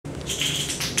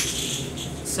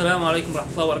Assalamu alaikum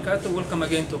warahmatullahi wabarakatuh. Welcome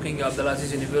again to King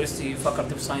Abdulaziz University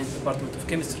Faculty of Science Department of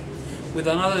Chemistry with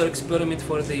another experiment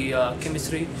for the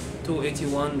Chemistry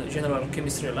 281 General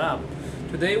Chemistry Lab.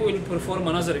 Today we'll perform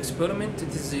another experiment. It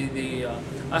is the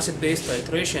acid-base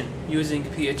titration using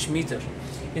pH meter.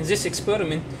 In this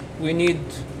experiment we need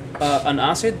an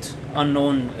acid,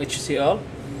 unknown HCl,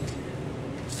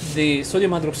 the sodium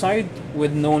hydroxide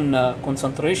with known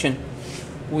concentration.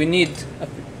 We need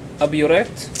a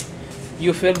burette.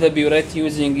 You fill the burette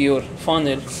using your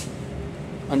funnel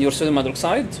and your sodium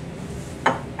hydroxide.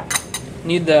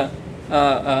 Need a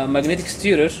magnetic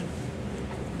stirrer.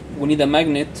 We need a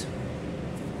magnet,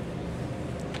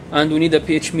 and we need a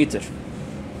pH meter.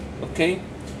 Okay,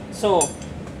 so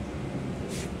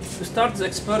to start the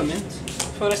experiment,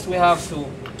 first we have to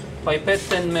pipette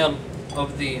 10 ml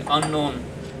of the unknown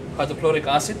hydrochloric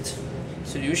acid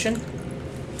solution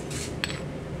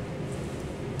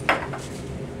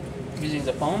using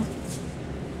the palm,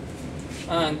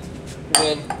 and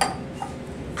we'll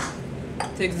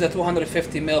take the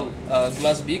 250 ml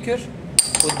glass beaker,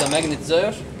 put the magnet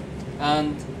there,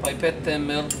 and pipette 10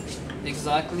 ml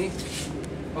exactly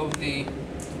of the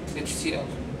HCl.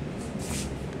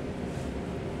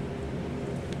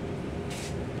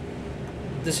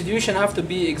 The solution have to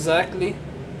be exactly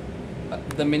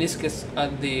the meniscus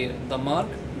at the mark,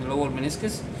 the lower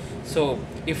meniscus. So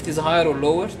if it is higher or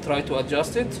lower, try to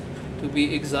adjust it to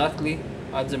be exactly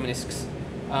at the meniscus,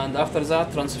 and after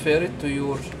that transfer it to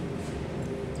your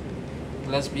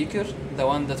glass beaker, the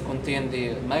one that contains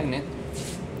the magnet.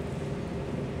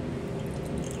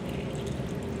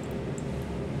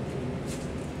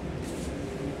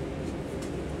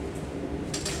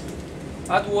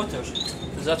 Add water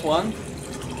to that one.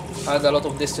 Add a lot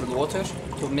of distilled water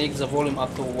to make the volume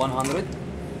up to 100.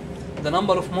 The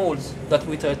number of moles that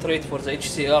we titrate for the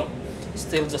HCl is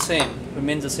still the same,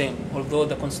 remains the same, although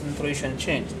the concentration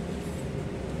changed.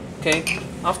 Okay,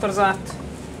 after that,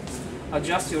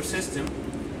 adjust your system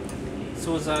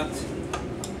so that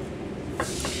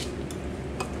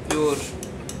your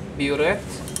burette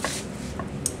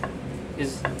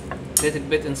is a little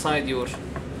bit inside your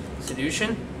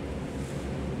solution,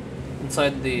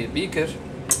 inside the beaker,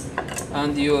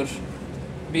 and your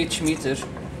pH meter,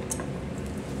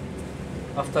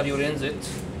 after you rinse it,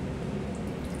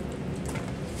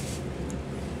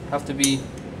 have to be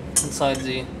inside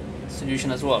the solution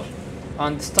as well.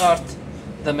 And start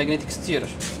the magnetic stirrer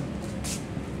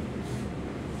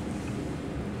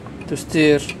to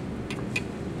stir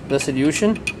the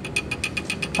solution,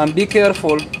 and be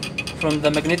careful from the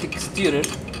magnetic stirrer,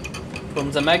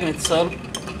 from the magnet itself,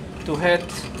 to hit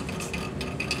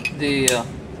the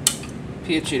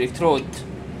pH electrode,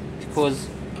 because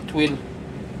it will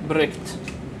break.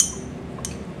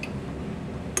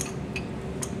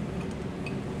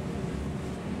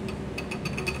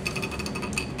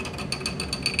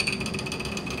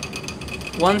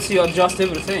 Once you adjust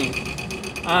everything,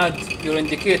 add your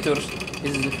indicator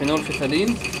is the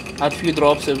phenolphthalein. Add few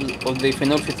drops of the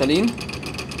phenolphthalein,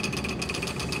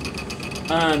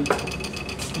 and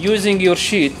using your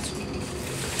sheet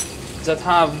that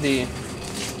have the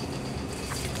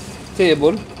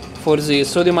table for the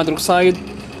sodium hydroxide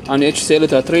and HCl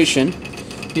titration,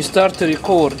 you start to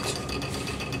record.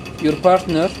 Your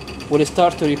partner will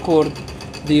start to record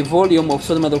the volume of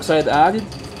sodium hydroxide added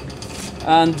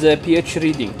and the pH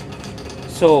reading.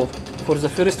 So for the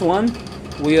first one,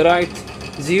 we write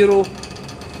 0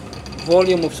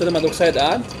 volume of sodium hydroxide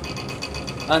add,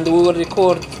 and we will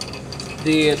record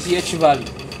the pH value.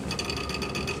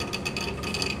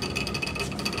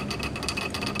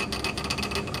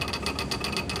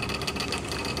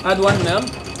 Add 1 ml.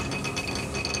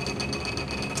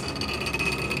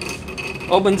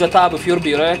 Open the tab of your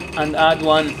burette and add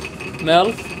 1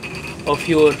 ml of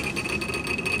your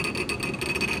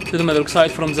sodium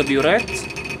hydroxide from the burette,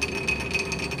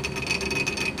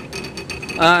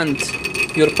 and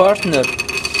your partner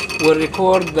will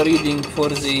record the reading for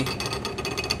the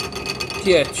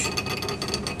pH.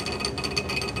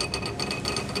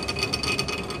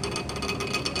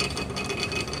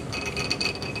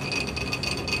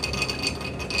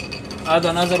 Add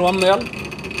another 1 ml.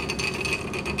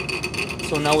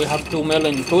 So now we have 2 ml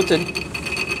in total,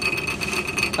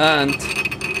 and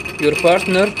your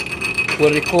partner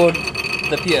will record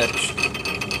the pH.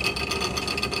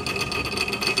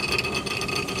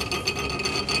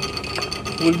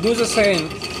 We'll do the same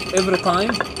every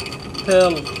time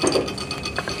till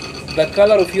the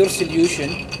color of your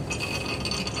solution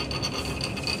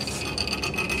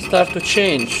start to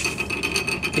change,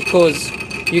 because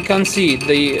you can see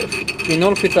the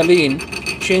phenolphthalein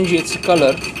change its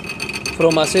color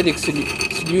from acidic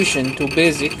solution to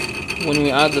basic when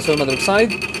we add the sodium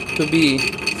hydroxide to be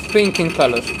pink in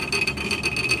color.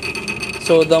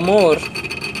 So the more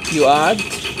you add,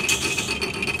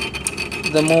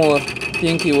 the more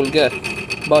pink you will get,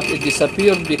 but it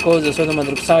disappeared because the sodium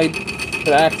hydroxide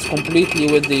reacts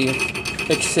completely with the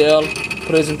HCl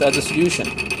present at the solution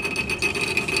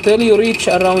till you reach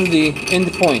around the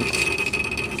end point.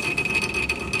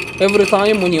 Every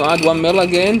time when you add 1 ml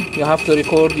again, you have to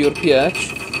record your pH.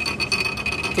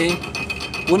 Okay,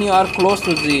 when you are close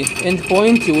to the end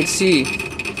point, you will see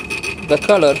the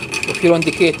color of your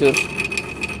indicator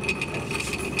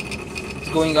is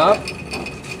going up,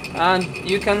 and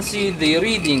you can see the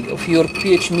reading of your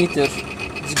pH meter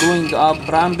is going up,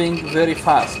 ramping very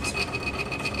fast,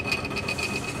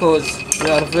 because we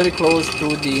are very close to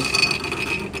the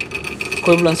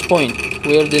equivalence point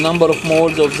where the number of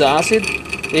moles of the acid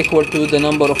equal to the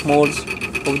number of moles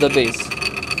of the base.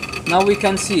 Now we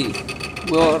can see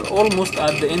we are almost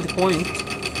at the end point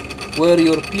where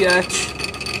your pH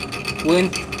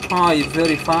went high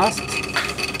very fast.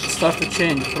 It starts to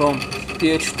change from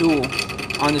pH 2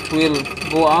 and it will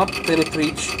go up till it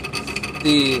reach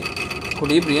the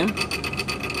equilibrium.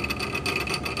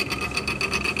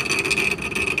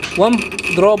 One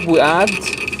drop we add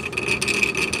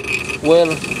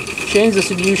will change the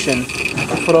solution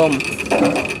from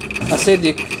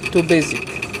acidic to basic,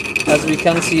 as we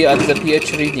can see at the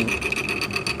pH reading.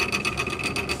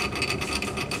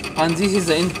 And this is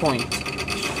the end point.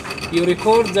 You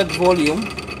record that volume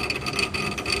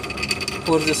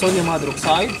for the sodium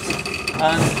hydroxide,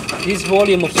 and this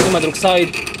volume of sodium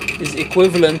hydroxide is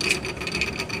equivalent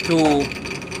to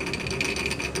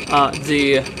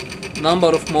the number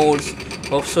of moles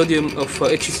of sodium of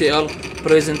HCl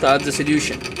present at the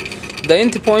solution. The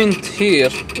end point here,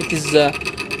 it is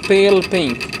pale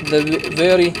pink, the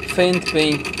very faint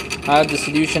pink at the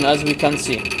solution, as we can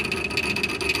see.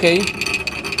 Okay,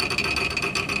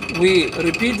 we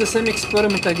repeat the same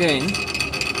experiment again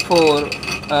for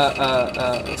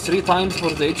 3 times for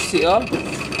the HCl,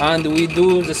 and we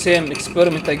do the same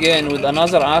experiment again with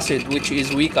another acid, which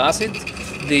is weak acid,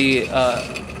 the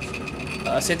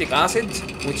acetic acid,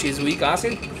 which is weak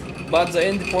acid, but the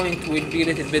end point will be a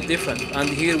little bit different. And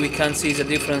here we can see the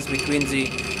difference between the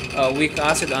weak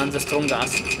acid and the strong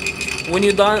acid.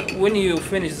 When you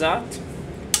finish that,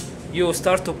 you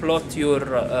start to plot your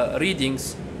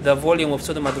readings, the volume of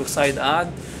sodium hydroxide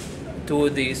add to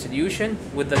the solution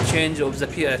with the change of the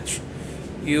pH.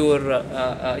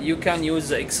 You can use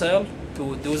the Excel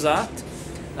to do that,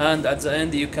 and at the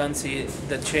end you can see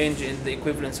the change in the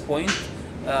equivalence point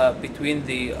between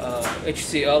the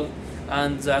HCl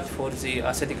and that for the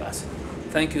acetic acid.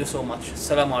 Thank you so much.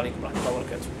 Assalamu alaikum wa rahmatullahi wa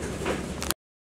barakatuh.